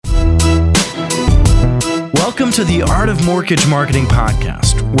Welcome to the Art of Mortgage Marketing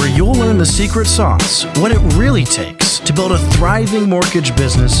podcast, where you'll learn the secret sauce, what it really takes to build a thriving mortgage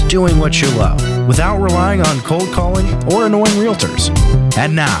business doing what you love, without relying on cold calling or annoying realtors.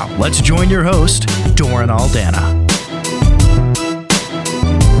 And now, let's join your host, Doran Aldana.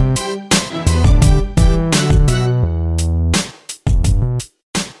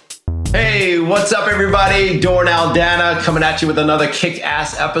 Hey, what's up, everybody? Doran Aldana coming at you with another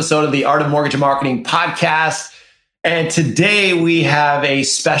kick-ass episode of the Art of Mortgage Marketing podcast. And today we have a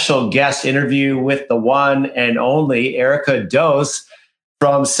special guest interview with the one and only Erica Dose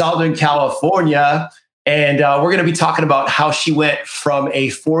from Southern California. And we're going to be talking about how she went from a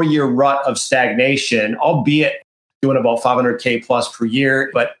 4-year rut of stagnation, albeit doing about $500K plus per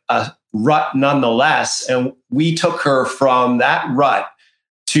year, but a rut nonetheless. And we took her from that rut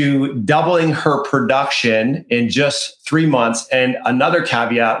to doubling her production in just 3 months. And another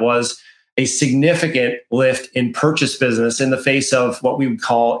caveat was a significant lift in purchase business in the face of what we would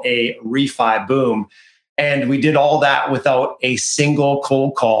call a refi boom. And we did all that without a single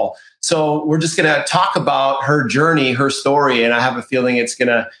cold call. So we're just going to talk about her journey, her story, and I have a feeling it's going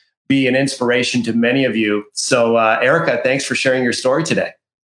to be an inspiration to many of you. So Erica, thanks for sharing your story today.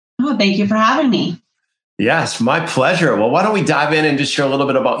 Oh, thank you for having me. Yes, my pleasure. Well, why don't we dive in and just share a little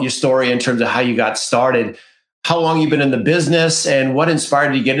bit about your story in terms of how you got started, how long you've been in the business, and what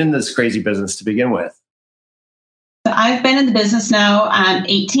inspired you to get into this crazy business to begin with? So I've been in the business now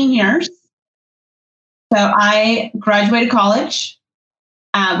 18 years. So I graduated college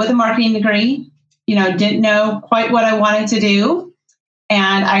with a marketing degree. Didn't know quite what I wanted to do.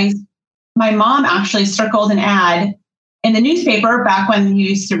 And my mom actually circled an ad in the newspaper back when you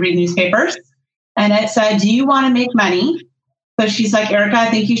used to read newspapers. And it said, "Do you want to make money?" So she's like, "Erica, I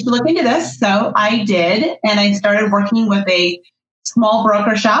think you should look into this." So I did. And I started working with a small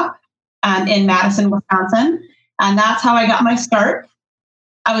broker shop in Madison, Wisconsin. And that's how I got my start.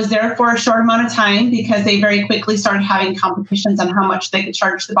 I was there for a short amount of time because they very quickly started having competitions on how much they could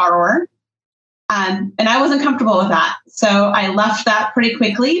charge the borrower. And I wasn't comfortable with that. So I left that pretty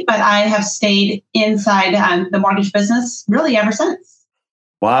quickly, but I have stayed inside the mortgage business really ever since.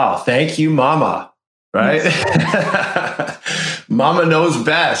 Wow. Thank you, Mama. Right? Mama knows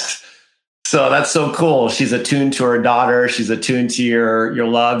best. So that's so cool. She's attuned to her daughter. She's attuned to your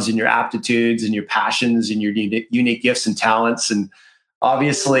loves and your aptitudes and your passions and your unique gifts and talents. And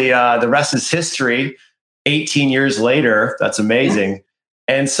obviously, the rest is history. 18 years later, that's amazing.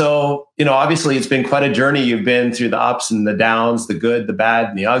 And so, obviously, it's been quite a journey. You've been through the ups and the downs, the good, the bad,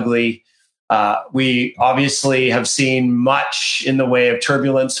 and the ugly. We obviously have seen much in the way of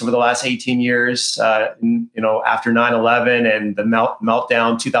turbulence over the last 18 years, after 9/11 and the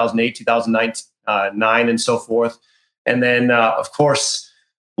meltdown, 2008, 2009, and so forth. And then, of course,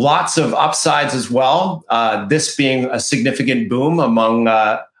 lots of upsides as well, this being a significant boom among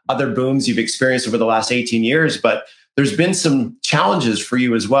other booms you've experienced over the last 18 years. But there's been some challenges for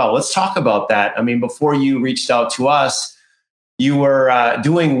you as well. Let's talk about that. I mean, before you reached out to us, you were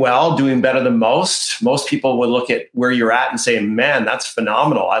doing well, doing better than most. Most people would look at where you're at and say, "Man, that's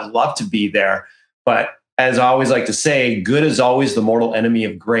phenomenal. I'd love to be there." But as I always like to say, good is always the mortal enemy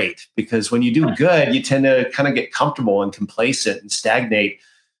of great, because when you do good, you tend to kind of get comfortable and complacent and stagnate.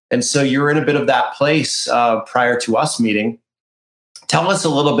 And so you're in a bit of that place prior to us meeting. Tell us a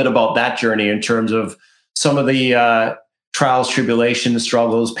little bit about that journey in terms of some of the trials, tribulations,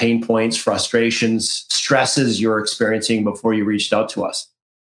 struggles, pain points, frustrations, stresses you're experiencing before you reached out to us.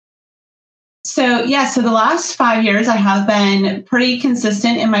 So the last 5 years, I have been pretty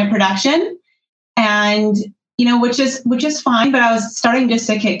consistent in my production, and which is fine. But I was starting just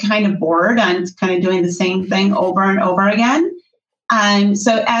to get kind of bored and kind of doing the same thing over and over again.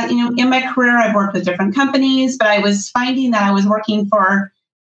 So in my career, I've worked with different companies, but I was finding that I was working for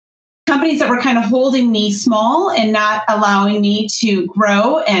companies that were kind of holding me small and not allowing me to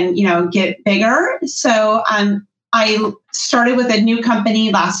grow and, get bigger. So I started with a new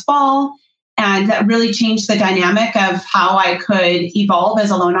company last fall, and that really changed the dynamic of how I could evolve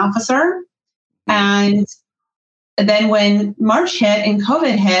as a loan officer. And then when March hit and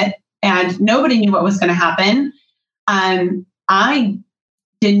COVID hit and nobody knew what was going to happen, I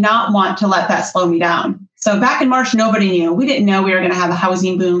did not want to let that slow me down. So back in March, nobody knew. We didn't know we were going to have a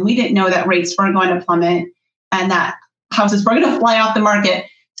housing boom. We didn't know that rates were going to plummet and that houses were going to fly off the market.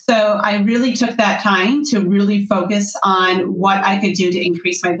 So I really took that time to really focus on what I could do to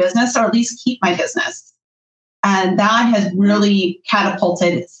increase my business, or at least keep my business. And that has really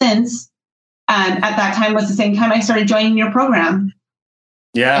catapulted since. And at that time was the same time I started joining your program.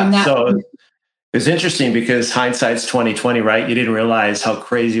 Yeah. So It's interesting because hindsight's 2020, right? You didn't realize how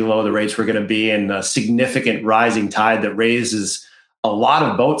crazy low the rates were going to be, and a significant rising tide that raises a lot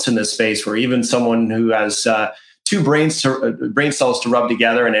of boats in this space, where even someone who has two brain cells to rub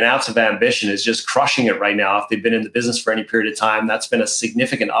together and an ounce of ambition is just crushing it right now. If they've been in the business for any period of time, that's been a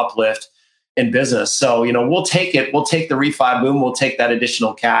significant uplift in business. So, we'll take it. We'll take the refi boom. We'll take that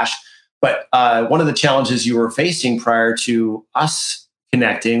additional cash. But one of the challenges you were facing prior to us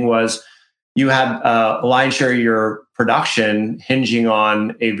connecting was you had a lion's share of your production hinging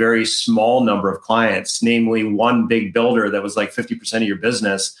on a very small number of clients, namely one big builder that was like 50% of your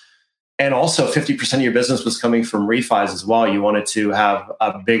business. And also 50% of your business was coming from refis as well. You wanted to have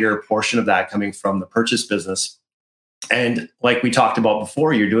a bigger portion of that coming from the purchase business. And like we talked about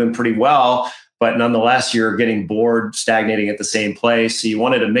before, you're doing pretty well, but nonetheless, you're getting bored, stagnating at the same place. So you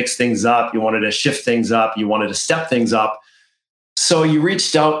wanted to mix things up. You wanted to shift things up. You wanted to step things up. So you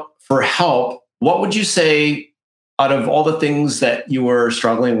reached out for help. What would you say, out of all the things that you were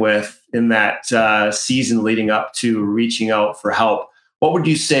struggling with in that season leading up to reaching out for help, what would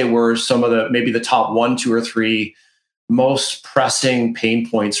you say were some of maybe the top 1, 2, or 3 most pressing pain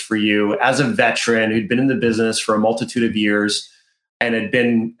points for you as a veteran who'd been in the business for a multitude of years and had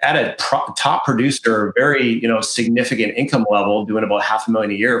been at a top producer, very significant income level, doing about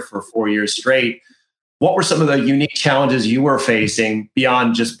 $500,000 a year for 4 years straight? What were some of the unique challenges you were facing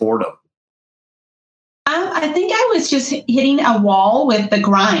beyond just boredom? I think I was just hitting a wall with the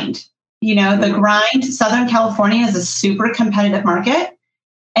grind. The grind. Southern California is a super competitive market.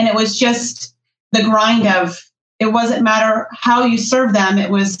 And it was just the grind of, it wasn't matter how you serve them.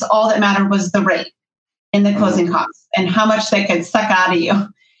 It was all that mattered was the rate and the closing costs and how much they could suck out of you.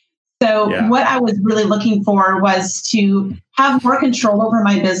 So what I was really looking for was to have more control over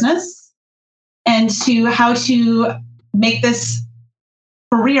my business and how to make this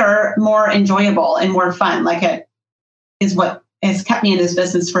career more enjoyable and more fun, like it is what has kept me in this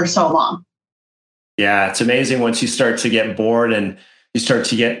business for so long. Yeah, it's amazing once you start to get bored and you start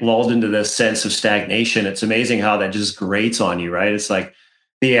to get lulled into this sense of stagnation. It's amazing how that just grates on you, right? It's like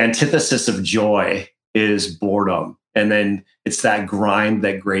the antithesis of joy is boredom. And then it's that grind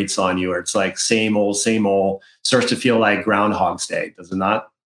that grates on you, or it's like same old, starts to feel like Groundhog's Day, does it not?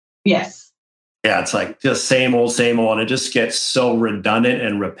 Yes. Yeah, it's like just same old, and it just gets so redundant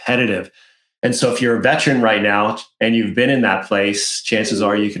and repetitive. And so if you're a veteran right now and you've been in that place, chances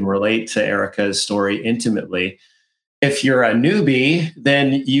are you can relate to Erica's story intimately. If you're a newbie,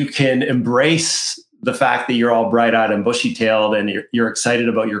 then you can embrace the fact that you're all bright-eyed and bushy-tailed and you're excited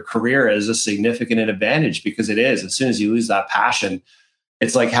about your career as a significant advantage, because it is. As soon as you lose that passion,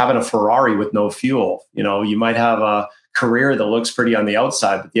 it's like having a Ferrari with no fuel. You might have a career that looks pretty on the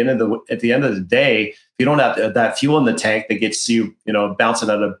outside, but at the end of the day, if you don't have that fuel in the tank that gets you, bouncing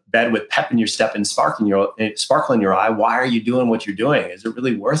out of bed with pep in your step and sparkle in your eye, why are you doing what you're doing? Is it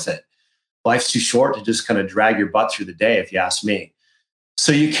really worth it? Life's too short to just kind of drag your butt through the day, if you ask me.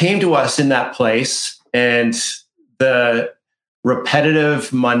 So you came to us in that place, and the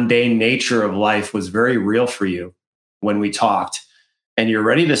repetitive, mundane nature of life was very real for you when we talked, and you're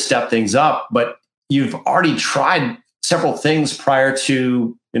ready to step things up, but you've already tried several things prior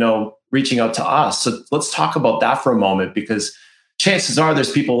to, reaching out to us. So let's talk about that for a moment, because chances are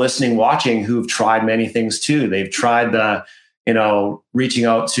there's people listening, watching, who've tried many things too. They've tried the, reaching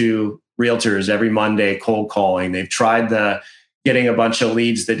out to realtors every Monday, cold calling. They've tried the getting a bunch of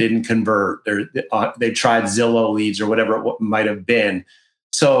leads that didn't convert. They've tried Zillow leads or whatever it might have been.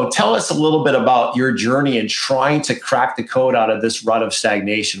 So tell us a little bit about your journey in trying to crack the code out of this rut of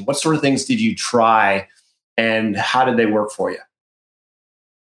stagnation. What sort of things did you try, and how did they work for you?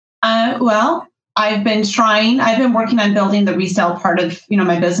 Well, I've been working on building the resale part of,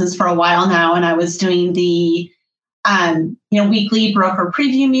 my business for a while now. And I was doing the, weekly broker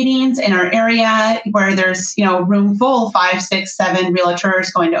preview meetings in our area where there's, room full, 5, 6, 7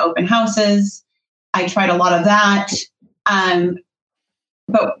 realtors going to open houses. I tried a lot of that.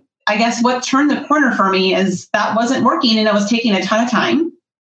 But I guess what turned the corner for me is that wasn't working, and it was taking a ton of time.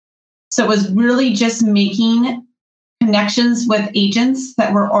 So it was really just making connections with agents that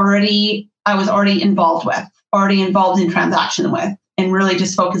I was already involved in transaction with, and really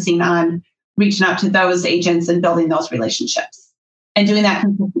just focusing on reaching out to those agents and building those relationships and doing that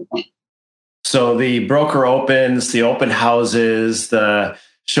consistently. So the broker opens, the open houses, the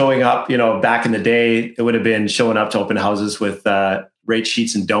showing up, back in the day, it would have been showing up to open houses with rate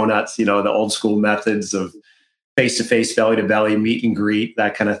sheets and donuts, the old school methods of face-to-face, belly-to-belly, meet and greet,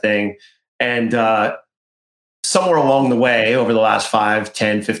 that kind of thing. And somewhere along the way, over the last 5,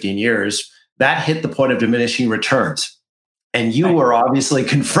 10, 15 years, that hit the point of diminishing returns. And you were obviously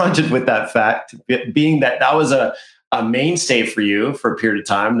confronted with that fact, being that that was a mainstay for you for a period of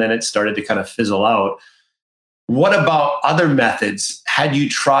time. Then it started to kind of fizzle out. What about other methods? Had you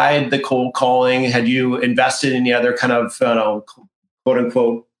tried the cold calling? Had you invested in any other kind of, quote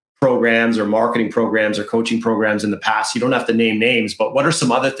unquote, programs or marketing programs or coaching programs in the past? You don't have to name names, but what are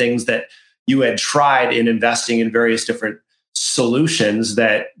some other things that you had tried in investing in various different solutions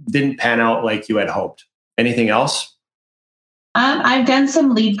that didn't pan out like you had hoped? Anything else? I've done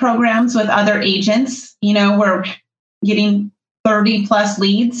some lead programs with other agents. We're getting 30 plus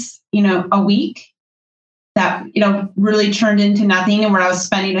leads, a week that, really turned into nothing and where I was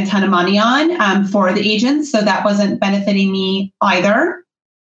spending a ton of money on for the agents. So that wasn't benefiting me either.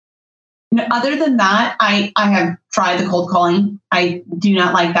 Other than that, I have tried the cold calling. I do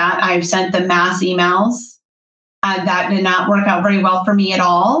not like that. I've sent the mass emails. That did not work out very well for me at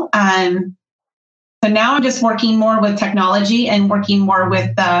all. So now I'm just working more with technology and working more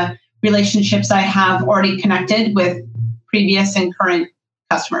with the relationships I have already connected with previous and current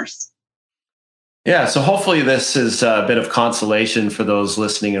customers. Yeah, so hopefully this is a bit of consolation for those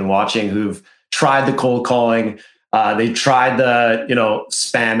listening and watching who've tried the cold calling. They tried the,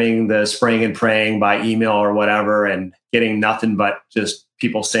 spamming, the spraying and praying by email or whatever, and getting nothing but just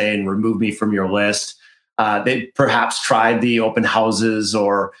people saying, remove me from your list. They perhaps tried the open houses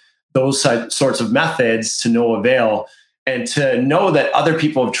or those sorts of methods to no avail. And to know that other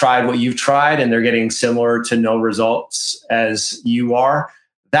people have tried what you've tried and they're getting similar to no results as you are,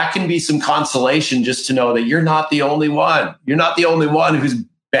 that can be some consolation just to know that you're not the only one. You're not the only one who's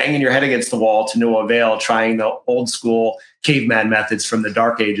banging your head against the wall to no avail, trying the old school caveman methods from the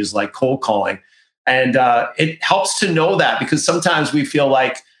dark ages like cold calling. And it helps to know that, because sometimes we feel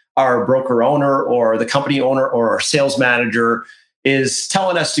like our broker owner or the company owner or our sales manager is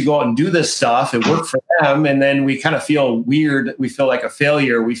telling us to go out and do this stuff. It worked for them. And then we kind of feel weird. We feel like a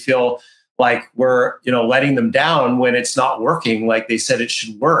failure. We feel like we're, letting them down when it's not working like they said it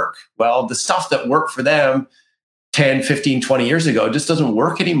should work. Well, the stuff that worked for them 10, 15, 20 years ago just doesn't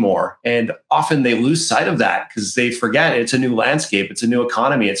work anymore. And often they lose sight of that because they forget it's a new landscape. It's a new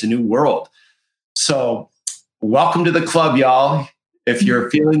economy. It's a new world. So welcome to the club, y'all. If you're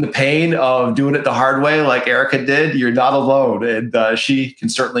feeling the pain of doing it the hard way, like Erica did, you're not alone. And she can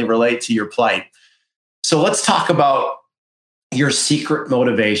certainly relate to your plight. So let's talk about your secret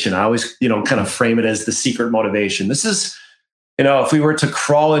motivation. I always, kind of frame it as the secret motivation. This is, if we were to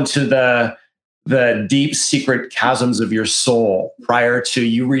crawl into the deep secret chasms of your soul prior to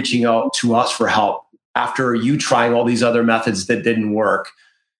you reaching out to us for help, after you trying all these other methods that didn't work.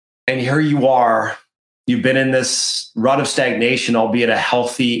 And here you are, you've been in this rut of stagnation, albeit a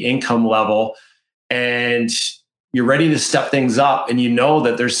healthy income level, and you're ready to step things up. And you know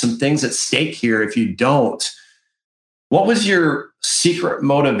that there's some things at stake here if you don't. What was your secret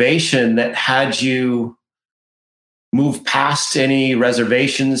motivation that had you move past any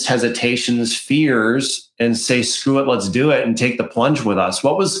reservations, hesitations, fears, and say, screw it, let's do it, and take the plunge with us?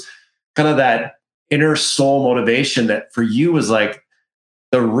 What was kind of that inner soul motivation that for you was like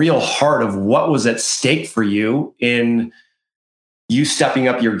the real heart of what was at stake for you in you stepping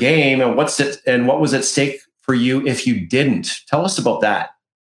up your game, and what was at stake for you if you didn't? Tell us about that.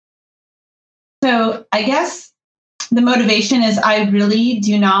 So I guess the motivation is I really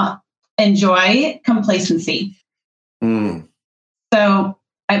do not enjoy complacency. So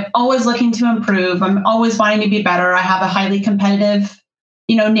I'm always looking to improve. I'm always wanting to be better. I have a highly competitive,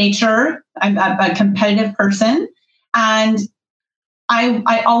 nature. I'm a competitive person. And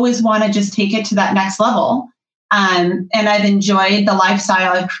I always want to just take it to that next level. And I've enjoyed the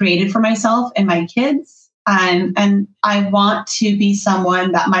lifestyle I've created for myself and my kids. And I want to be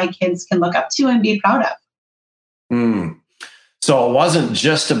someone that my kids can look up to and be proud of. So it wasn't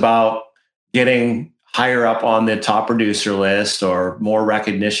just about getting higher up on the top producer list or more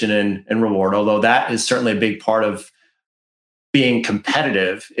recognition and reward, although that is certainly a big part of being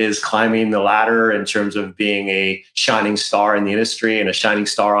competitive, is climbing the ladder in terms of being a shining star in the industry and a shining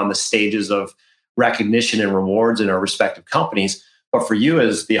star on the stages of recognition and rewards in our respective companies. But for you,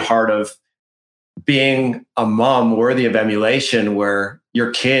 is the heart of being a mom worthy of emulation, where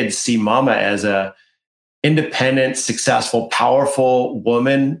your kids see mama as a independent, successful, powerful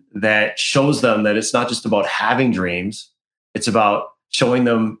woman that shows them that it's not just about having dreams. It's about showing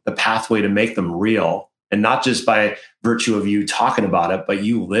them the pathway to make them real. And not just by virtue of you talking about it, but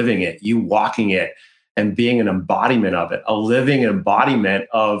you living it, you walking it, and being an embodiment of it, a living embodiment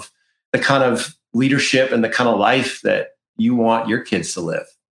of the kind of leadership and the kind of life that you want your kids to live.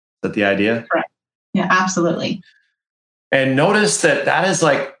 Is that the idea? Correct. Yeah, absolutely. And notice that is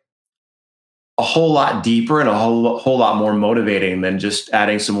like a whole lot deeper and a whole lot more motivating than just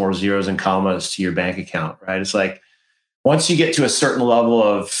adding some more zeros and commas to your bank account, right? It's like once you get to a certain level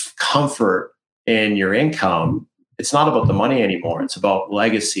of comfort in your income, it's not about the money anymore. It's about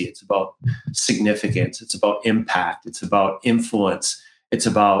legacy. It's about significance. It's about impact. It's about influence. It's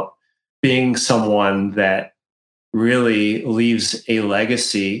about being someone that really leaves a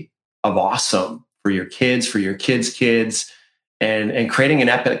legacy of awesome for your kids, for your kids' kids, and creating an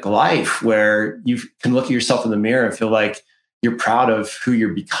epic life where you can look at yourself in the mirror and feel like you're proud of who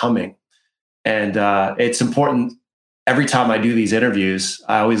you're becoming. And it's important. Every time I do these interviews,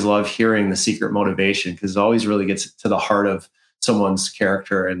 I always love hearing the secret motivation because it always really gets to the heart of someone's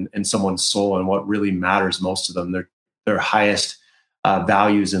character and someone's soul and what really matters most to them, their highest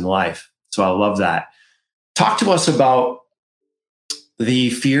values in life. So I love that. Talk to us about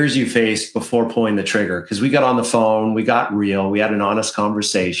the fears you faced before pulling the trigger, because we got on the phone, we got real, we had an honest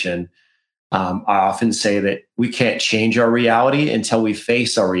conversation. I often say that we can't change our reality until we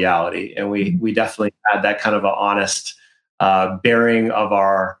face our reality. And we definitely had that kind of an honest bearing of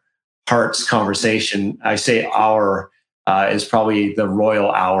our heart's conversation. I say our is probably the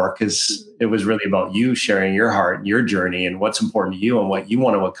royal hour because it was really about you sharing your heart and your journey and what's important to you and what you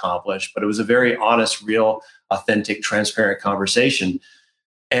want to accomplish. But it was a very honest, real, authentic, transparent conversation.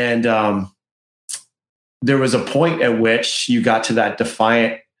 And there was a point at which you got to that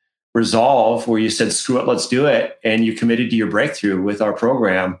defiant resolve where you said, screw it, let's do it. And you committed to your breakthrough with our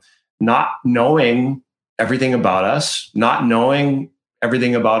program, not knowing everything about us, not knowing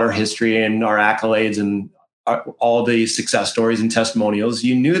everything about our history and our accolades and all the success stories and testimonials.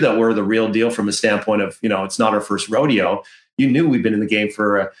 You knew that we're the real deal from a standpoint of, it's not our first rodeo. You knew we've been in the game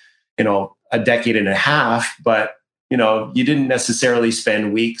for, a decade and a half, but, you didn't necessarily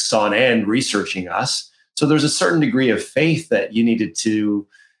spend weeks on end researching us. So there's a certain degree of faith that you needed to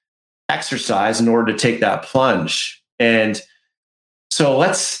exercise in order to take that plunge. And so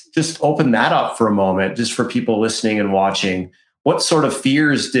let's just open that up for a moment, just for people listening and watching. What sort of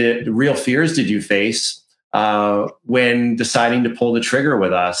real fears did you face when deciding to pull the trigger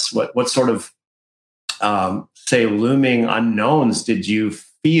with us? What sort of, say, looming unknowns did you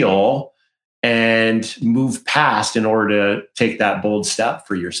feel and move past in order to take that bold step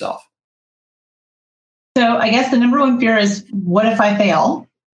for yourself? So I guess the number one fear is, what if I fail?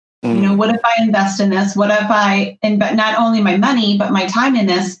 What if I invest in this? What if I invest not only my money, but my time in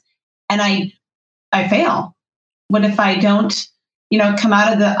this and I fail? What if I don't, come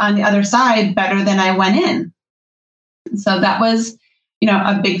out of on the other side better than I went in? So that was,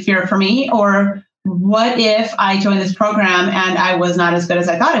 a big fear for me. Or what if I joined this program and I was not as good as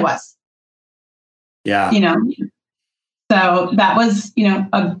I thought I was? Yeah. So that was,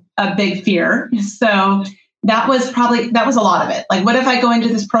 a big fear. So that was a lot of it. Like, what if I go into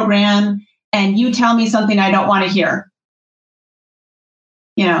this program and you tell me something I don't want to hear?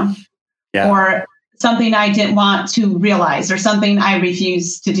 Yeah. Or something I didn't want to realize or something I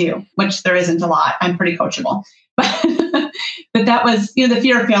refuse to do, which there isn't a lot. I'm pretty coachable. But that was, the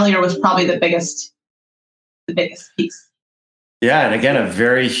fear of failure was probably the biggest piece. Yeah. And again, a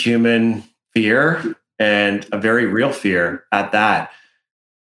very human fear and a very real fear at that.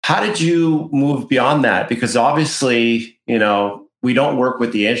 How did you move beyond that? Because obviously, we don't work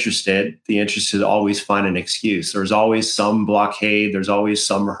with the interested. The interested always find an excuse. There's always some blockade. There's always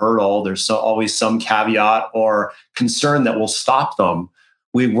some hurdle. There's always some caveat or concern that will stop them.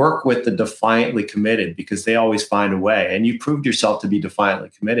 We work with the defiantly committed because they always find a way. And you proved yourself to be defiantly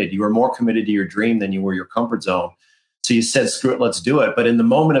committed. You were more committed to your dream than you were your comfort zone. So you said, screw it, let's do it. But in the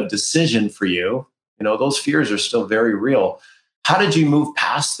moment of decision for you, those fears are still very real. How did you move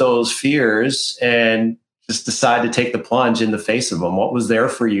past those fears and just decide to take the plunge in the face of them? What was there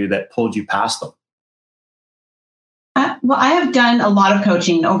for you that pulled you past them? Well, I have done a lot of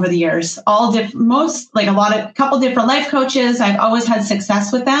coaching over the years, couple different life coaches. I've always had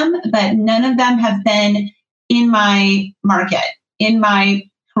success with them, but none of them have been in my market, in my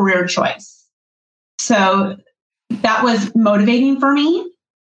career choice. So that was motivating for me.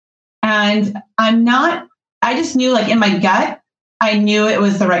 And I just knew, like, in my gut, I knew it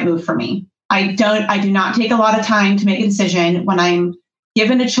was the right move for me. I do not take a lot of time to make a decision. When I'm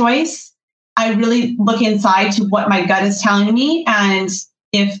given a choice, I really look inside to what my gut is telling me. And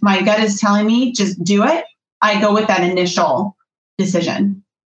if my gut is telling me just do it, I go with that initial decision.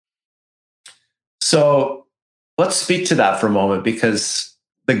 So let's speak to that for a moment, because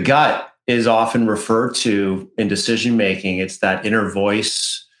the gut is often referred to in decision making. It's that inner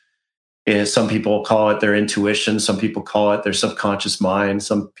voice. Some people call it their intuition. Some people call it their subconscious mind.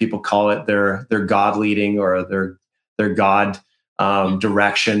 Some people call it their God leading or their God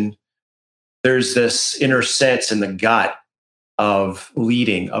direction. there's this inner sense in the gut of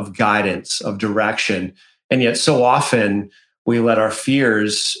leading, of guidance, of direction. And yet so often we let our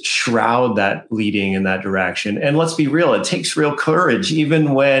fears shroud that leading in that direction. And let's be real, it takes real courage.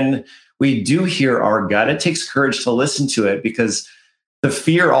 Even when we do hear our gut, it takes courage to listen to it, because the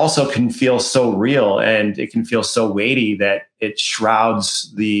fear also can feel so real and it can feel so weighty that it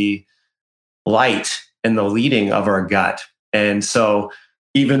shrouds the light and the leading of our gut. And so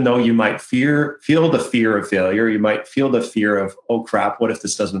even though you might feel the fear of failure, you might feel the fear of, oh crap, what if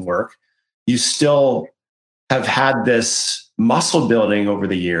this doesn't work? You still have had this muscle building over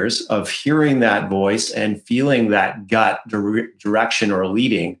the years of hearing that voice and feeling that gut direction or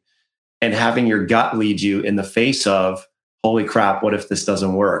leading, and having your gut lead you in the face of, holy crap, what if this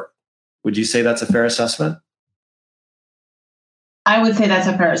doesn't work? Would you say that's a fair assessment? I would say that's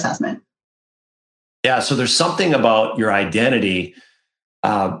a fair assessment. Yeah. So there's something about your identity,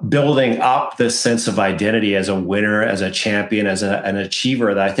 building up this sense of identity as a winner, as a champion, as an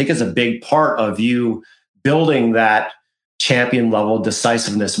achiever, that I think is a big part of you building that champion level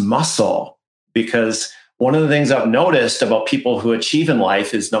decisiveness muscle. Because one of the things I've noticed about people who achieve in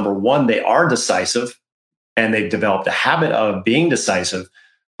life is, number one, they are decisive and they've developed a habit of being decisive,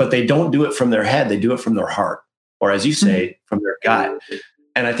 but they don't do it from their head. They do it from their heart, or as you say, from their gut.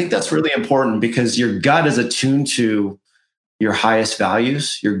 And I think that's really important, because your gut is attuned to your highest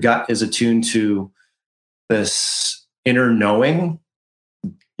values. Your gut is attuned to this inner knowing.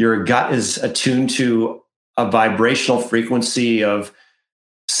 Your gut is attuned to a vibrational frequency of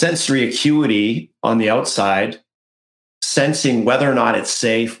sensory acuity on the outside, sensing whether or not it's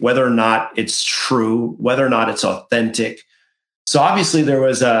safe, whether or not it's true, whether or not it's authentic. So obviously there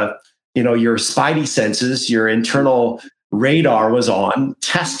was your spidey senses, your internal radar was on,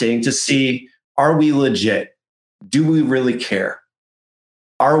 testing to see, are we legit? Do we really care?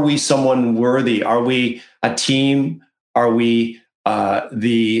 Are we someone worthy? Are we a team? Are we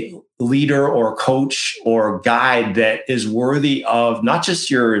the leader or coach or guide that is worthy of not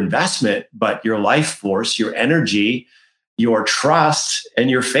just your investment, but your life force, your energy, your trust, and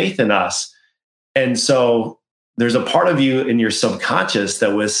your faith in us? And so there's a part of you in your subconscious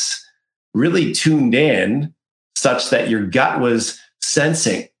that was really tuned in, such that your gut was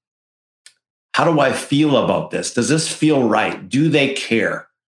sensing, how do I feel about this? Does this feel right? Do they care?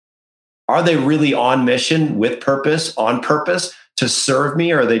 Are they really on mission, with purpose, on purpose to serve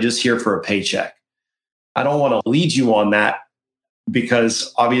me, or are they just here for a paycheck? I don't want to lead you on that,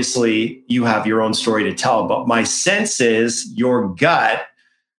 because obviously you have your own story to tell. But my sense is your gut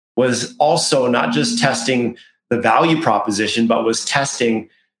was also not just testing the value proposition, but was testing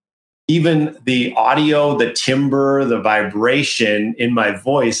even the audio, the timbre, the vibration in my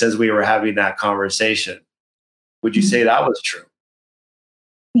voice as we were having that conversation. Would you say that was true?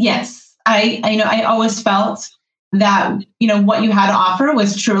 Yes. I always felt that, what you had to offer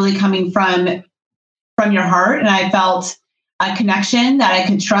was truly coming from your heart. And I felt a connection that I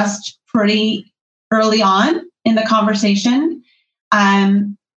could trust pretty early on in the conversation.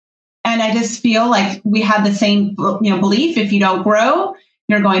 And I just feel like we had the same, belief. If you don't grow,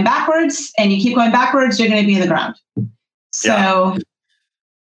 you're going backwards, and you keep going backwards, you're going to be in the ground. So, yeah.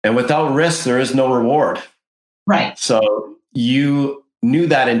 And without risk, there is no reward. Right. So you knew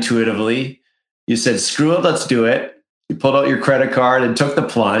that intuitively. You said, screw it, let's do it. You pulled out your credit card and took the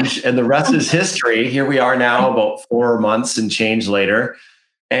plunge, and the rest is history. Here we are now, about 4 months and change later.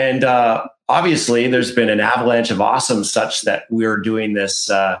 And obviously there's been an avalanche of awesome, such that we're doing this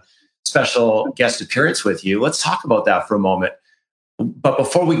special guest appearance with you. Let's talk about that for a moment. But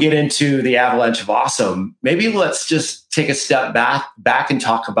before we get into the avalanche of awesome, maybe let's just take a step back and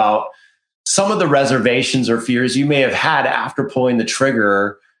talk about some of the reservations or fears you may have had after pulling the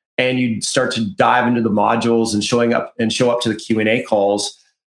trigger, and you start to dive into the modules and show up to the Q&A calls.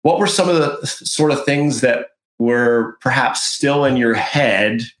 What were some of the sort of things that were perhaps still in your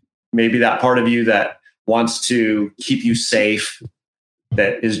head? Maybe that part of you that wants to keep you safe,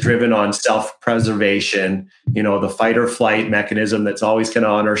 that is driven on self-preservation, the fight or flight mechanism that's always kind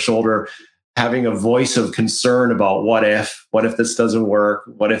of on our shoulder, having a voice of concern about what if this doesn't work?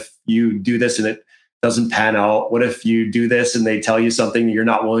 What if you do this and it doesn't pan out? What if you do this and they tell you something you're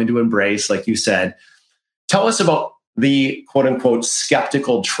not willing to embrace, like you said? Tell us about the quote unquote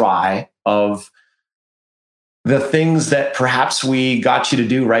skeptical try of the things that perhaps we got you to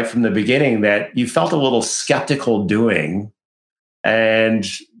do right from the beginning that you felt a little skeptical doing. And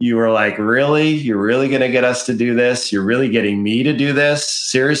you were like, really? You're really going to get us to do this? You're really getting me to do this?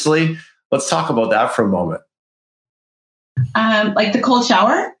 Seriously? Let's talk about that for a moment. Like the cold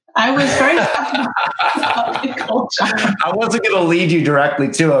shower I was very about the cold shower. I wasn't going to lead you directly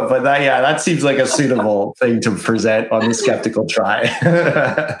to it, but that seems like a suitable thing to present on the Skeptical Try.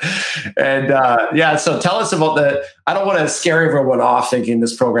 And so tell us about I don't want to scare everyone off thinking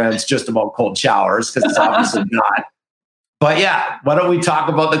this program is just about cold showers, because it's obviously not. But why don't we talk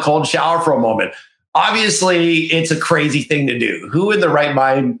about the cold shower for a moment? Obviously, it's a crazy thing to do. Who in their right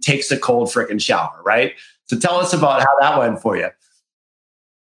mind takes a cold freaking shower, right? So tell us about how that went for you.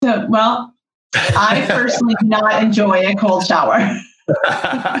 So, well, I personally do not enjoy a cold shower.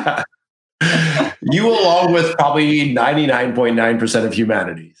 You, along with probably 99.9% of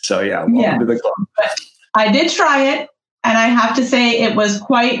humanity. So welcome to the club. But I did try it, and I have to say it was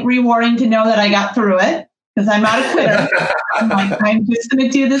quite rewarding to know that I got through it, because I'm not a quitter. I'm just going to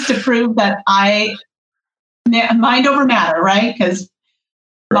do this to prove that mind over matter, right? Because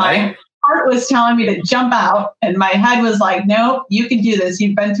my heart was telling me to jump out, and my head was like, no, you can do this.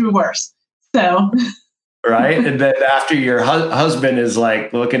 You've been through worse. So, right. And then after your husband is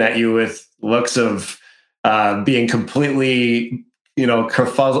like looking at you with looks of being completely,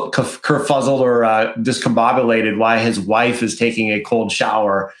 kerfuzzled or discombobulated why his wife is taking a cold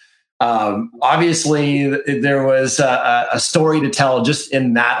shower. Obviously, there was a story to tell just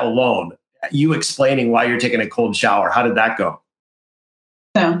in that alone. You explaining why you're taking a cold shower. How did that go?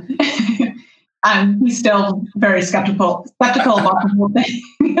 So I'm still very skeptical about the whole thing.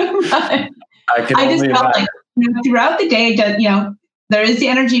 I just felt like throughout the day, there is the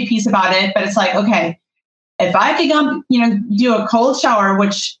energy piece about it, but it's like, okay, if I could do a cold shower,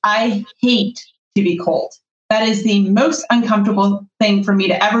 which I hate to be cold. That is the most uncomfortable thing for me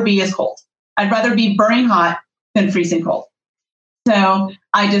to ever be, is cold. I'd rather be burning hot than freezing cold. So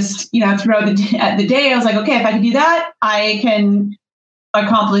I just, throughout the day, I was like, okay, if I can do that, I can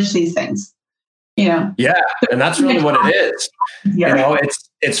accomplish these things. And that's really what it is.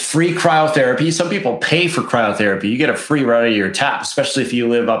 It's free cryotherapy. Some people pay for cryotherapy. You get it free right out of your tap, especially if you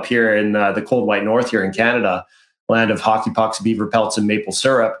live up here in the cold white north here in Canada, land of hockey pucks, beaver pelts, and maple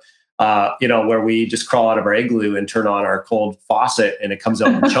syrup. Where we just crawl out of our igloo and turn on our cold faucet and it comes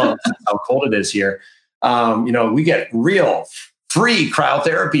out in chunks. That's how cold it is here. We get real free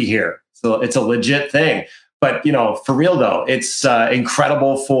cryotherapy here. So it's a legit thing. But, for real though, it's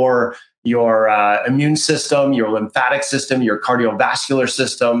incredible for your immune system, your lymphatic system, your cardiovascular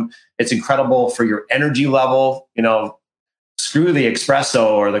system. It's incredible for your energy level. Screw the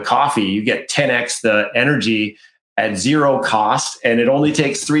espresso or the coffee. You get 10x the energy at zero cost, and it only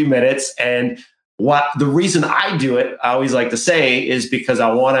takes 3 minutes. And the reason I do it, I always like to say, is because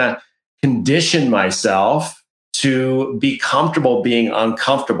I want to condition myself to be comfortable being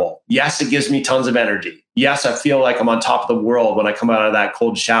uncomfortable. Yes, it gives me tons of energy. Yes, I feel like I'm on top of the world when I come out of that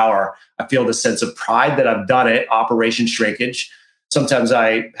cold shower. I feel the sense of pride that I've done it, Operation Shrinkage. Sometimes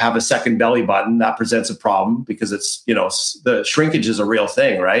I have a second belly button. That presents a problem because it's, the shrinkage is a real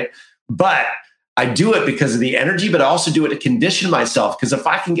thing, right? But I do it because of the energy, but I also do it to condition myself. Because if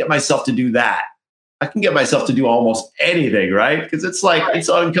I can get myself to do that, I can get myself to do almost anything, right? Because it's like, it's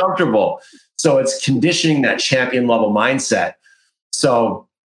uncomfortable. So it's conditioning that champion level mindset. So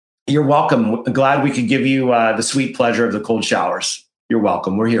you're welcome. I'm glad we could give you the sweet pleasure of the cold showers. You're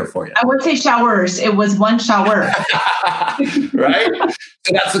welcome. We're here for you. I would say showers. It was one shower. Right?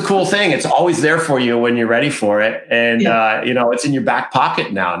 So that's the cool thing. It's always there for you when you're ready for it. And, it's in your back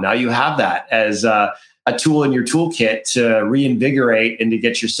pocket now. Now you have that as a tool in your toolkit to reinvigorate and to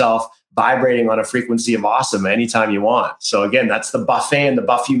get yourself vibrating on a frequency of awesome anytime you want. So again, that's the buffet and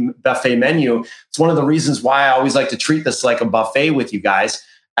the buffet menu. It's one of the reasons why I always like to treat this like a buffet with you guys.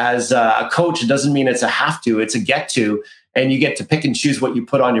 As a coach, it doesn't mean it's a have to, it's a get to. And you get to pick and choose what you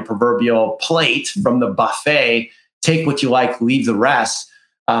put on your proverbial plate from the buffet. Take what you like, leave the rest.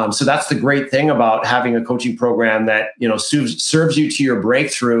 So that's the great thing about having a coaching program that serves you to your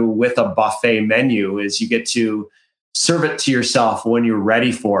breakthrough with a buffet menu, is you get to serve it to yourself when you're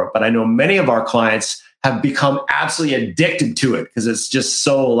ready for it. But I know many of our clients have become absolutely addicted to it because it's just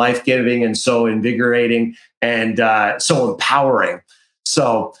so life-giving and so invigorating and so empowering.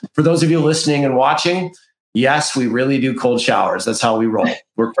 So for those of you listening and watching, yes, we really do cold showers. That's how we roll.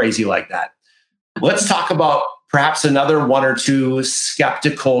 We're crazy like that. Let's talk about perhaps another one or two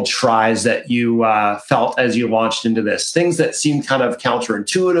skeptical tries that you felt as you launched into this. Things that seemed kind of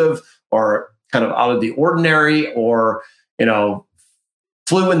counterintuitive or kind of out of the ordinary, or,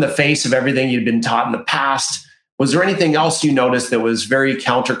 flew in the face of everything you'd been taught in the past. Was there anything else you noticed that was very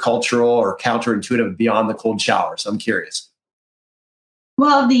countercultural or counterintuitive beyond the cold showers? I'm curious.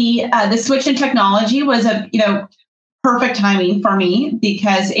 Well, the switch in technology was perfect timing for me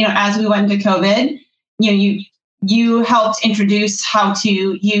because, as we went into COVID, you helped introduce how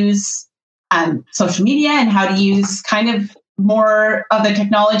to use social media and how to use kind of more of the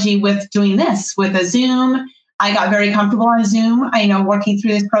technology with doing this with a Zoom. I got very comfortable on Zoom, working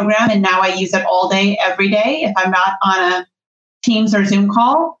through this program, and now I use it all day, every day. If I'm not on a Teams or Zoom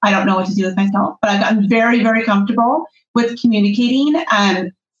call, I don't know what to do with myself, but I've gotten very, very comfortable with communicating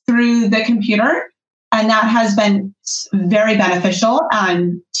through the computer. And that has been very beneficial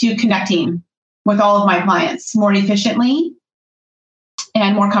to connecting with all of my clients more efficiently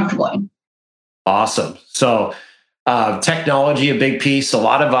and more comfortably. Awesome. So technology, a big piece. A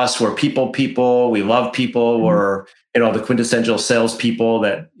lot of us were people. We love people. We're, the quintessential salespeople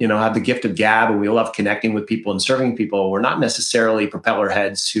that, have the gift of gab, and we love connecting with people and serving people. We're not necessarily propeller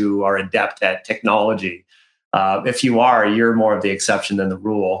heads who are adept at technology. If you are, you're more of the exception than the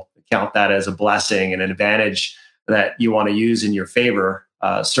rule. Count that as a blessing and an advantage that you want to use in your favor.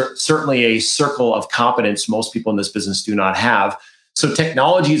 Certainly a circle of competence most people in this business do not have. So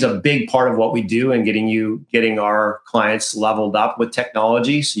technology is a big part of what we do, and getting our clients leveled up with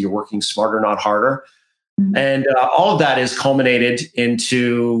technology. So you're working smarter, not harder. And all of that is culminated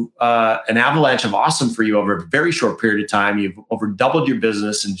into an avalanche of awesome for you over a very short period of time. You've over doubled your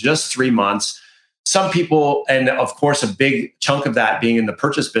business in just 3 months. Some people, and of course, a big chunk of that being in the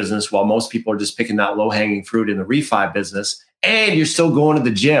purchase business, while most people are just picking that low-hanging fruit in the refi business. And you're still going to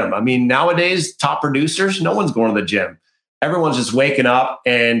the gym. I mean, nowadays, top producers, no one's going to the gym. Everyone's just waking up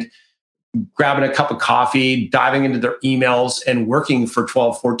and grabbing a cup of coffee, diving into their emails and working for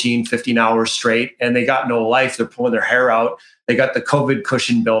 12, 14, 15 hours straight. And they got no life. They're pulling their hair out. They got the COVID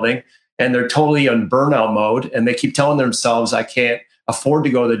cushion building, and they're totally on burnout mode. And they keep telling themselves, I can't afford to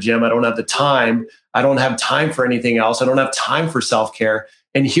go to the gym. I don't have the time. I don't have time for anything else. I don't have time for self-care.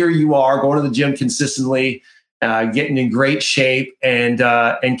 And here you are going to the gym consistently, getting in great shape and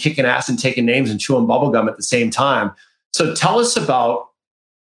kicking ass and taking names and chewing bubblegum at the same time. So tell us about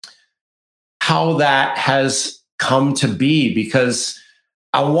how that has come to be, because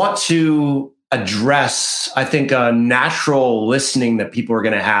I want to address, I think, a natural listening that people are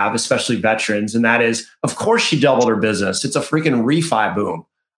going to have, especially veterans. And that is, of course, she doubled her business. It's a freaking refi boom.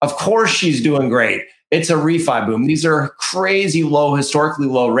 Of course, she's doing great. It's a refi boom. These are crazy low, historically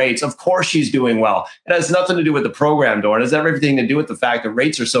low rates. Of course, she's doing well. It has nothing to do with the program, Doran. It has everything to do with the fact that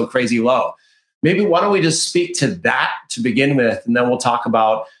rates are so crazy low. Maybe why don't we just speak to that to begin with, and then we'll talk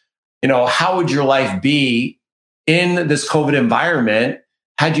about, how would your life be in this COVID environment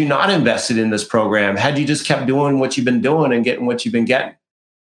had you not invested in this program, had you just kept doing what you've been doing and getting what you've been getting?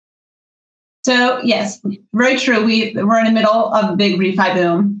 So yes, very true. We're in the middle of a big refi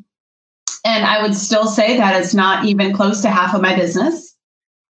boom. And I would still say that it's not even close to half of my business.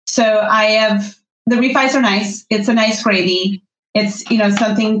 So the refis are nice. It's a nice gravy. It's,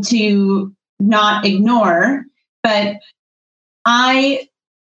 something to not ignore, but I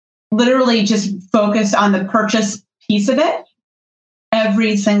literally just focused on the purchase piece of it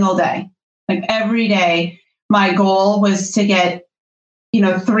every single day. Like every day, my goal was to get,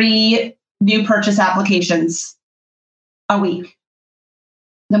 3 new purchase applications a week.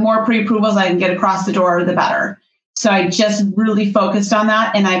 The more pre-approvals I can get across the door, the better. So I just really focused on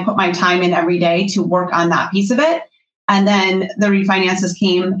that, and I put my time in every day to work on that piece of it. And then the refinances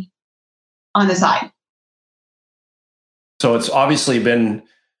came on the side. So it's obviously been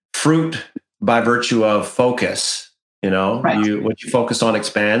fruit by virtue of focus. Right. What you focus on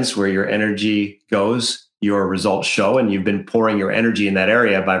expands. Where your energy goes, your results show, and you've been pouring your energy in that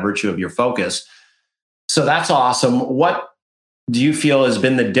area by virtue of your focus. So that's awesome. What do you feel has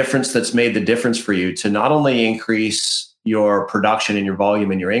been the difference that's made the difference for you to not only increase your production and your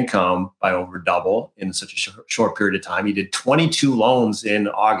volume and your income by over double in such a short period of time? You did 22 loans in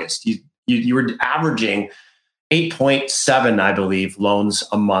August. You were averaging 8.7, I believe, loans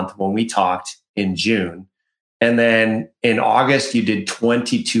a month when we talked in June. And then in August, you did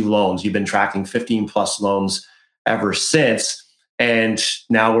 22 loans. You've been tracking 15 plus loans ever since. And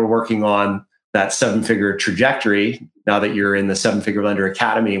now we're working on that 7-figure trajectory. Now that you're in the 7-Figure Lender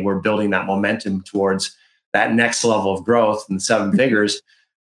Academy, we're building that momentum towards that next level of growth in 7 figures.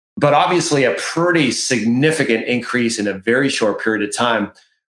 But obviously a pretty significant increase in a very short period of time.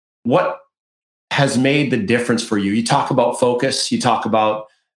 What has made the difference for you? You talk about focus, you talk about,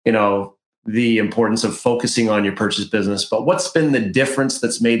 the importance of focusing on your purchase business, but what's been the difference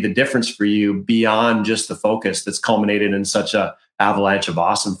that's made the difference for you beyond just the focus that's culminated in such a avalanche of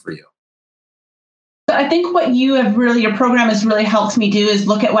awesome for you? So I think what your program has really helped me do is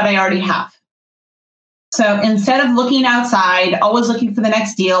look at what I already have. So instead of looking outside, always looking for the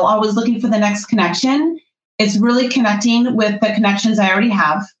next deal, always looking for the next connection, it's really connecting with the connections I already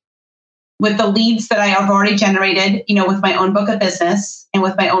have, with the leads that I have already generated, with my own book of business and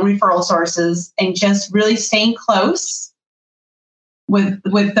with my own referral sources, and just really staying close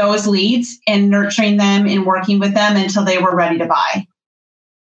with those leads and nurturing them and working with them until they were ready to buy.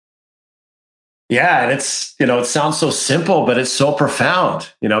 Yeah. And it's, it sounds so simple, but it's so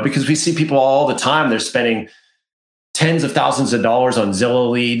profound, because we see people all the time, they're spending tens of thousands of dollars on Zillow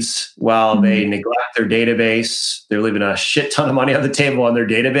leads while they neglect their database. They're leaving a shit ton of money on the table on their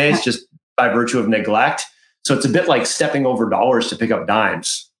database just by virtue of neglect. So it's a bit like stepping over dollars to pick up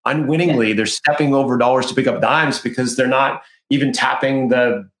dimes. Unwittingly, they're stepping over dollars to pick up dimes because they're not even tapping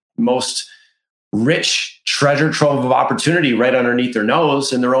the most rich treasure trove of opportunity right underneath their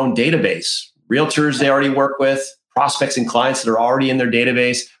nose in their own database. Realtors they already work with, prospects and clients that are already in their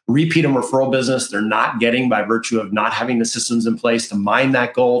database, repeat and referral business they're not getting by virtue of not having the systems in place to mine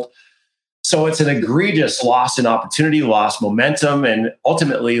that gold. So it's an egregious loss in opportunity, lost momentum, and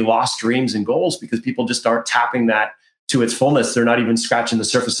ultimately lost dreams and goals because people just aren't tapping that to its fullness. They're not even scratching the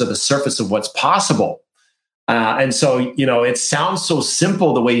surface of what's possible. And so, it sounds so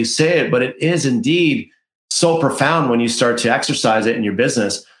simple the way you say it, but it is indeed so profound when you start to exercise it in your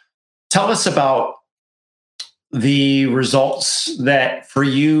business. Tell us about the results that for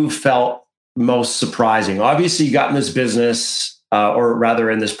you felt most surprising. Obviously, you got in this business, or rather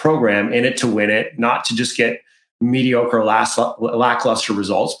in this program, in it to win it, not to just get mediocre, lackluster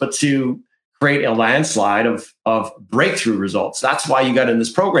results, but to create a landslide of breakthrough results. That's why you got in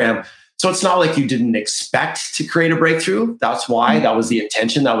this program. So it's not like you didn't expect to create a breakthrough. That's why, that was the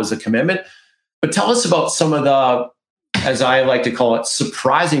intention, that was the commitment. But tell us about some of the, as I like to call it,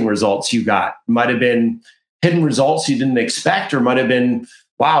 surprising results you got. Might have been hidden results you didn't expect, or might have been,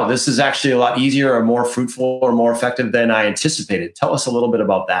 wow, this is actually a lot easier or more fruitful or more effective than I anticipated. Tell us a little bit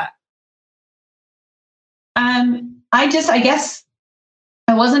about that. I guess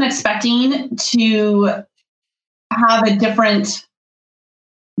I wasn't expecting to have a different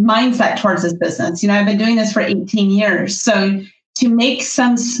mindset towards this business. I've been doing this for 18 years. So to make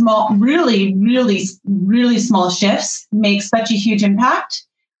some small, really, really, really small shifts makes such a huge impact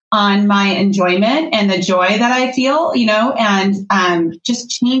on my enjoyment and the joy that I feel, and just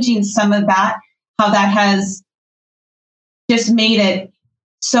changing some of that, how that has just made it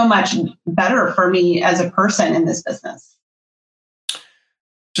so much better for me as a person in this business.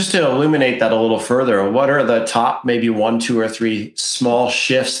 Just to illuminate that a little further, what are the top maybe 1, 2, or 3 small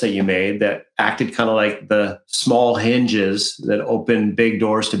shifts that you made that acted kind of like the small hinges that open big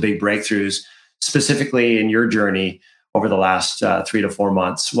doors to big breakthroughs, specifically in your journey over the last 3 to 4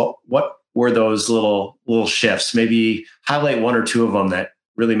 months? What were those little shifts? Maybe highlight 1 or 2 of them that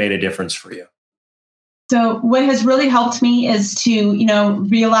really made a difference for you. So what has really helped me is to,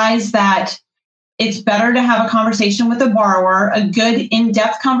 realize that it's better to have a conversation with a borrower, a good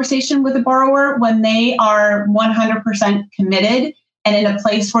in-depth conversation with a borrower when they are 100% committed and in a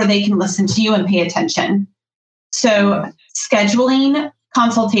place where they can listen to you and pay attention. So scheduling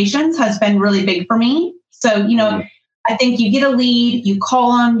consultations has been really big for me. So, I think you get a lead, you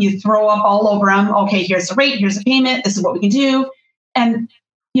call them, you throw up all over them. Okay, here's the rate, here's the payment, this is what we can do. And,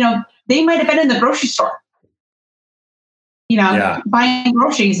 they might have been in the grocery store, buying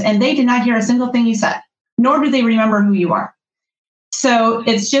groceries, and they did not hear a single thing you said, nor do they remember who you are. So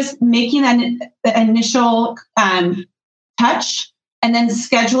it's just making the initial touch and then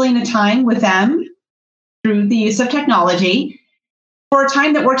scheduling a time with them through the use of technology for a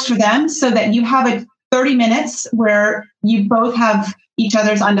time that works for them so that you have a 30 minutes where you both have each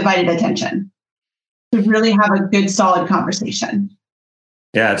other's undivided attention to really have a good, solid conversation.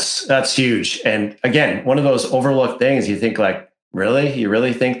 Yeah, that's huge. And again, one of those overlooked things, you think like, really? You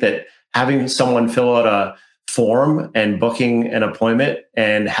really think that having someone fill out a form and booking an appointment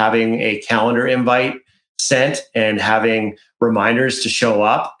and having a calendar invite sent and having reminders to show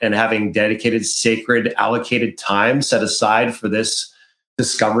up and having dedicated, sacred, allocated time set aside for this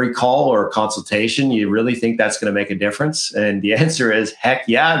discovery call or consultation, you really think that's going to make a difference? And the answer is, heck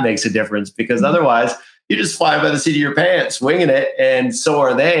yeah, it makes a difference, because otherwise you just fly by the seat of your pants, winging it. And so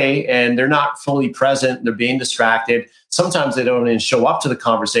are they. And they're not fully present. They're being distracted. Sometimes they don't even show up to the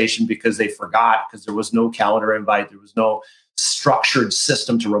conversation because they forgot, because there was no calendar invite. There was no structured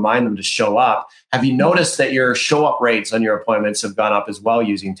system to remind them to show up. Have you noticed that your show up rates on your appointments have gone up as well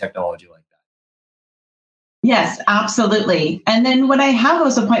using technology like that? Yes, absolutely. And then when I have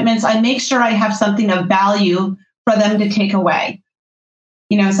those appointments, I make sure I have something of value for them to take away.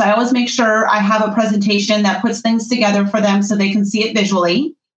 So I always make sure I have a presentation that puts things together for them so they can see it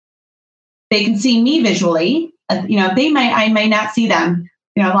visually. They can see me visually. I may not see them.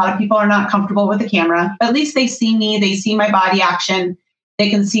 A lot of people are not comfortable with the camera, but at least they see me. They see my body action. They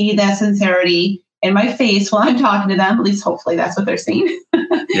can see the sincerity in my face while I'm talking to them. At least hopefully that's what they're seeing.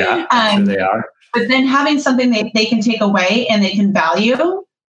 Yeah, I'm sure they are. But then having something they can take away and they can value,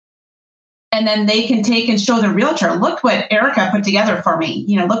 and then they can take and show the realtor, look what Erica put together for me.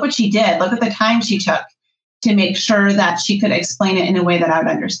 Look what she did. Look at the time she took to make sure that she could explain it in a way that I would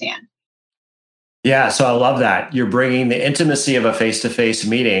understand. Yeah, so I love that. You're bringing the intimacy of a face-to-face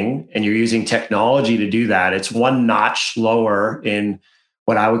meeting and you're using technology to do that. It's one notch lower in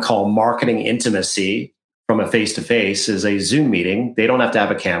what I would call marketing intimacy from a face-to-face is a Zoom meeting. They don't have to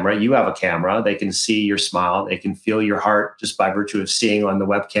have a camera. You have a camera. They can see your smile. They can feel your heart just by virtue of seeing on the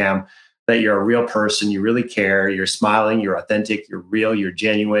webcam that you're a real person. You really care. You're smiling. You're authentic. You're real. You're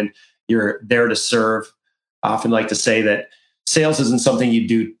genuine. You're there to serve. I often like to say that sales isn't something you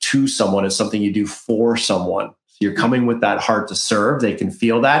do to someone. It's something you do for someone. So you're coming with that heart to serve. They can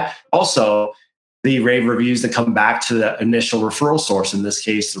feel that. Also, the rave reviews that come back to the initial referral source, in this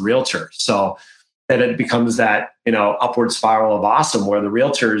case, the realtor. So that it becomes that, upward spiral of awesome where the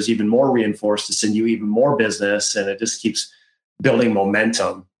realtor is even more reinforced to send you even more business. And it just keeps building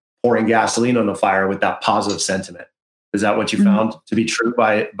momentum, pouring gasoline on the fire with that positive sentiment. Is that what you found to be true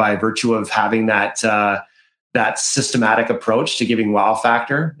by virtue of having that systematic approach to giving wow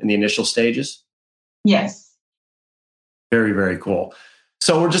factor in the initial stages? Yes. Very, very cool.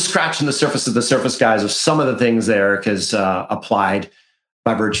 So we're just scratching the surface of the surface, guys, of some of the things that Eric has applied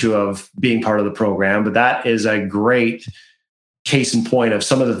by virtue of being part of the program. But that is a great case in point of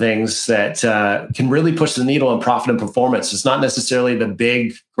some of the things that can really push the needle in profit and performance. It's not necessarily the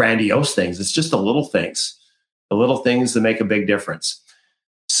big, grandiose things. It's just the little things that make a big difference.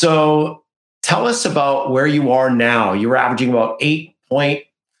 So tell us about where you are now. You were averaging about 8.7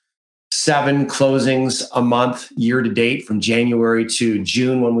 closings a month year to date from January to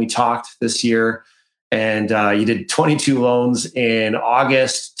June when we talked this year. And you did 22 loans in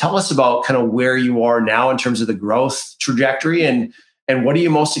August. Tell us about kind of where you are now in terms of the growth trajectory and what are you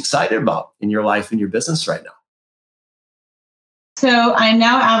most excited about in your life and your business right now? So I'm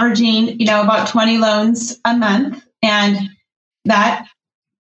now averaging, about 20 loans a month, and that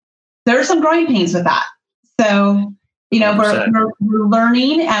there are some growing pains with that. So, we're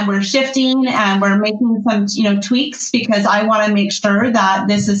learning and we're shifting and we're making some, tweaks because I want to make sure that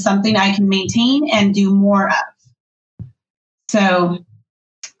this is something I can maintain and do more of. So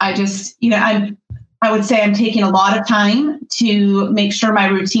I just, I would say I'm taking a lot of time to make sure my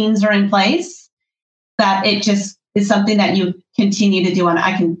routines are in place, that it just is something that you continue to do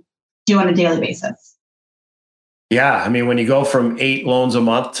I can do on a daily basis. Yeah. I mean, when you go from 8 loans a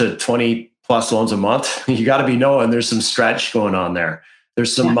month to 20 plus loans a month, you got to be knowing there's some stretch going on there.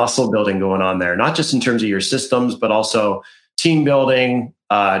 There's some muscle building going on there, not just in terms of your systems, but also team building,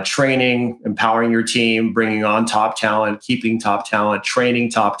 training, empowering your team, bringing on top talent, keeping top talent, training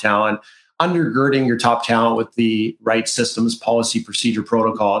top talent, undergirding your top talent with the right systems, policy, procedure,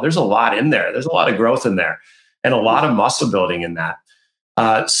 protocol. There's a lot in there. There's a lot of growth in there and a lot of muscle building in that.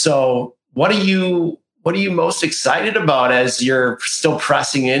 So what are you most excited about as you're still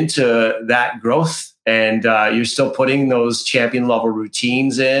pressing into that growth and you're still putting those champion level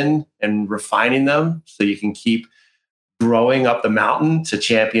routines in and refining them so you can keep growing up the mountain to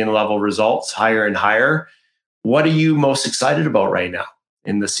champion level results higher and higher? What are you most excited about right now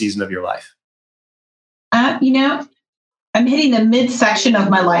in the season of your life? I'm hitting the midsection of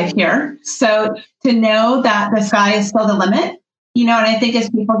my life here. So to know that the sky is still the limit, and I think as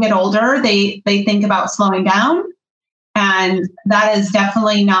people get older, they think about slowing down. And that is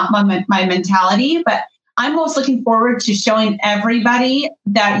definitely not my mentality. But I'm most looking forward to showing everybody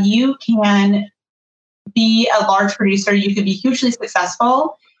that you can be a large producer. You can be hugely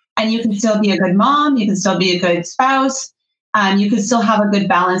successful and you can still be a good mom. You can still be a good spouse. You can still have a good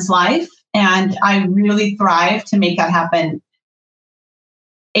balanced life. And I really thrive to make that happen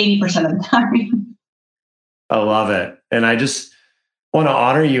 80% of the time. I love it. And I just want to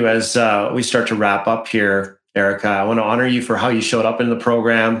honor you as we start to wrap up here, Erica. I want to honor you for how you showed up in the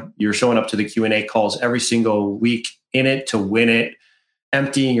program. You're showing up to the Q&A calls every single week, in it to win it,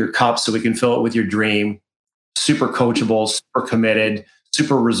 emptying your cup so we can fill it with your dream. Super coachable, super committed,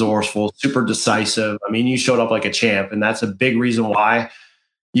 super resourceful, super decisive. I mean, you showed up like a champ, and that's a big reason why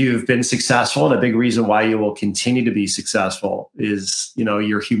you've been successful, and a big reason why you will continue to be successful is,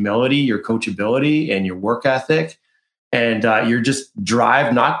 your humility, your coachability, and your work ethic. And you're just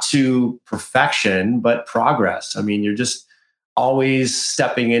drive not to perfection, but progress. I mean, you're just always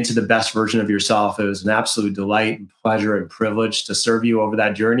stepping into the best version of yourself. It was an absolute delight and pleasure and privilege to serve you over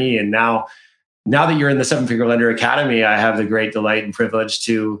that journey. And now now that you're in the Seven Figure Lender Academy, I have the great delight and privilege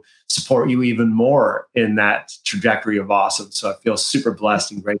to support you even more in that trajectory of awesome. So I feel super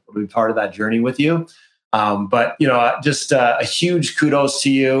blessed and grateful to be part of that journey with you. But just a huge kudos to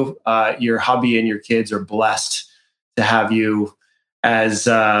you. Your hubby and your kids are blessed to have you as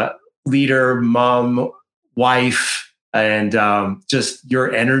a leader, mom, wife, and just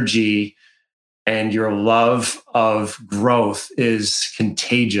your energy and your love of growth is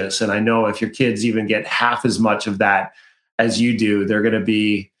contagious. And I know if your kids even get half as much of that as you do, they're going to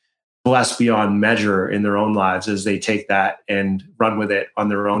be blessed beyond measure in their own lives as they take that and run with it on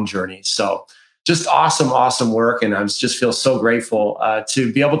their own journey. So just awesome work. And I just feel so grateful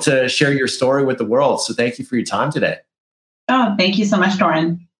to be able to share your story with the world. So thank you for your time today. Oh, thank you so much,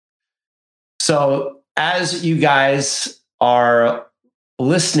 Doran. So as you guys are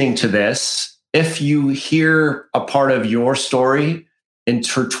listening to this, if you hear a part of your story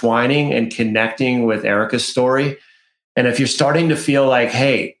intertwining and connecting with Erica's story, and if you're starting to feel like,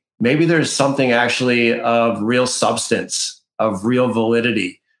 hey, maybe there's something actually of real substance, of real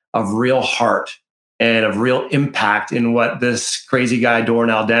validity, of real heart, and of real impact in what this crazy guy, Doran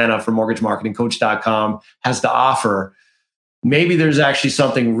Aldana from MortgageMarketingCoach.com has to offer, maybe there's actually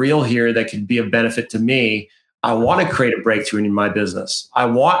something real here that could be of benefit to me. I want to create a breakthrough in my business.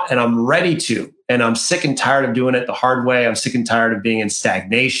 And I'm ready to, and I'm sick and tired of doing it the hard way. I'm sick and tired of being in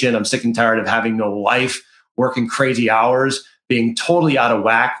stagnation. I'm sick and tired of having no life, working crazy hours, being totally out of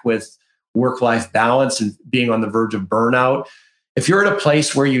whack with work-life balance and being on the verge of burnout. If you're at a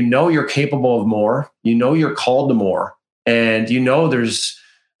place where you know you're capable of more, you know you're called to more, and you know there's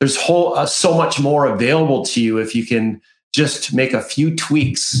so much more available to you if you can just make a few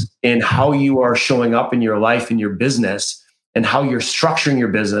tweaks in how you are showing up in your life and your business and how you're structuring your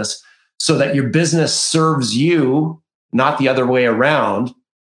business so that your business serves you, not the other way around,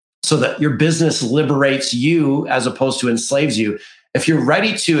 so that your business liberates you as opposed to enslaves you. If you're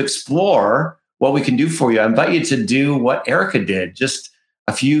ready to explore what we can do for you, I invite you to do what Erica did just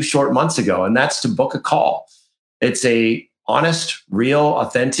a few short months ago, and that's to book a call. It's a honest, real,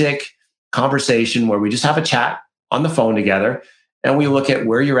 authentic conversation where we just have a chat on the phone together, and we look at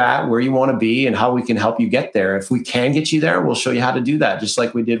where you're at, where you want to be, and how we can help you get there. If we can get you there, we'll show you how to do that, just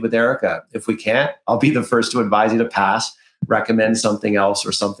like we did with Erica. If we can't, I'll be the first to advise you to pass, recommend something else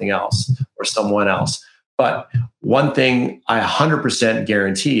or someone else. But one thing I 100%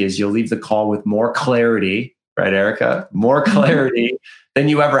 guarantee is you'll leave the call with more clarity, right, Erica? More clarity than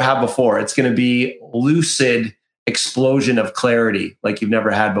you ever have before. It's going to be lucid explosion of clarity like you've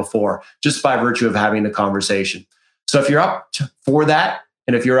never had before, just by virtue of having the conversation. So if you're up for that,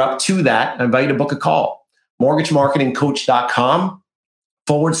 and if you're up to that, I invite you to book a call.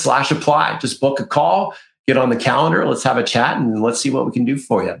 MortgageMarketingCoach.com/apply. Just book a call, get on the calendar, let's have a chat, and let's see what we can do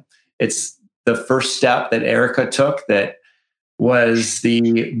for you. It's the first step that Erica took that was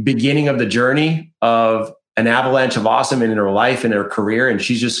the beginning of the journey of an avalanche of awesome in her life and her career. And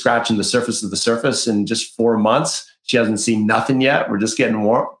she's just scratching the surface of the surface in just 4 months. She hasn't seen nothing yet. We're just getting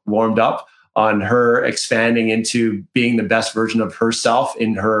warmed up on her expanding into being the best version of herself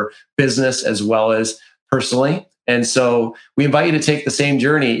in her business as well as personally. And so we invite you to take the same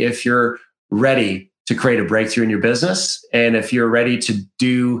journey if you're ready to create a breakthrough in your business. And if you're ready to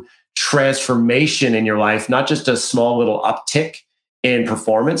do transformation in your life, not just a small little uptick in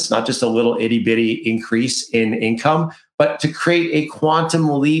performance, not just a little itty bitty increase in income, but to create a quantum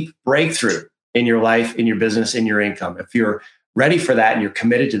leap breakthrough in your life, in your business, in your income. If you're ready for that and you're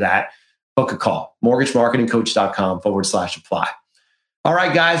committed to that, book a call. MortgageMarketingCoach.com/apply. All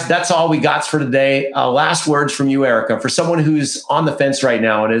right, guys, that's all we got for today. Last words from you, Erica. For someone who's on the fence right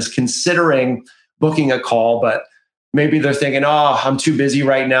now and is considering booking a call, but maybe they're thinking, oh, I'm too busy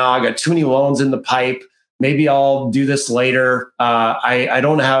right now. I got too many loans in the pipe. Maybe I'll do this later. I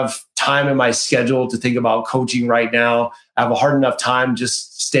don't have time in my schedule to think about coaching right now. I have a hard enough time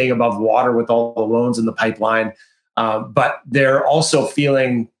just staying above water with all the loans in the pipeline. But they're also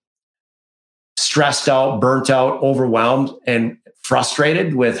feeling stressed out, burnt out, overwhelmed, and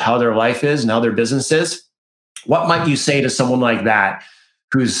frustrated with how their life is and how their business is. What might you say to someone like that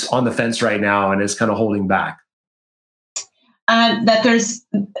who's on the fence right now and is kind of holding back? That there's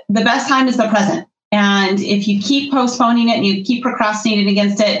the best time is the present. And if you keep postponing it and you keep procrastinating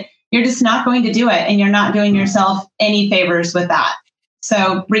against it, you're just not going to do it. And you're not doing yourself any favors with that.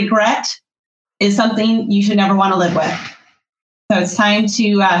 So regret is something you should never want to live with. So it's time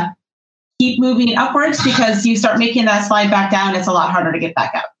to keep moving upwards, because you start making that slide back down, it's a lot harder to get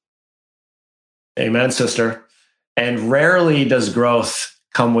back up. Amen, sister. And rarely does growth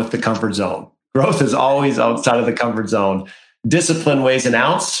come with the comfort zone. Growth is always outside of the comfort zone. discipline weighs an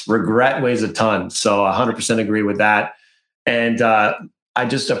ounce, regret weighs a ton. So 100% agree with that. And I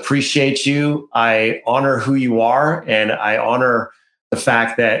just appreciate you. I honor who you are, and I honor the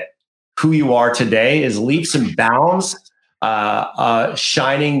fact that who you are today is leaps and bounds, a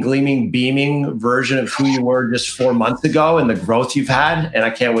shining, gleaming, beaming version of who you were just 4 months ago and the growth you've had. And I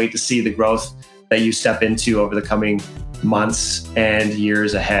can't wait to see the growth that you step into over the coming months and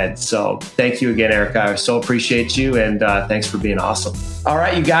years ahead. So thank you again, Erica. I so appreciate you, and thanks for being awesome. All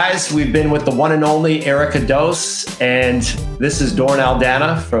right, you guys, we've been with the one and only Erica Dose, and this is Doran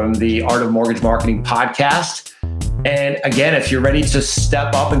Aldana from the Art of Mortgage Marketing podcast. And again, if you're ready to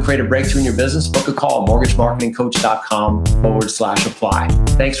step up and create a breakthrough in your business, book a call, mortgagemarketingcoach.com/apply.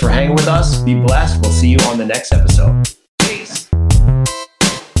 Thanks for hanging with us. Be blessed. We'll see you on the next episode.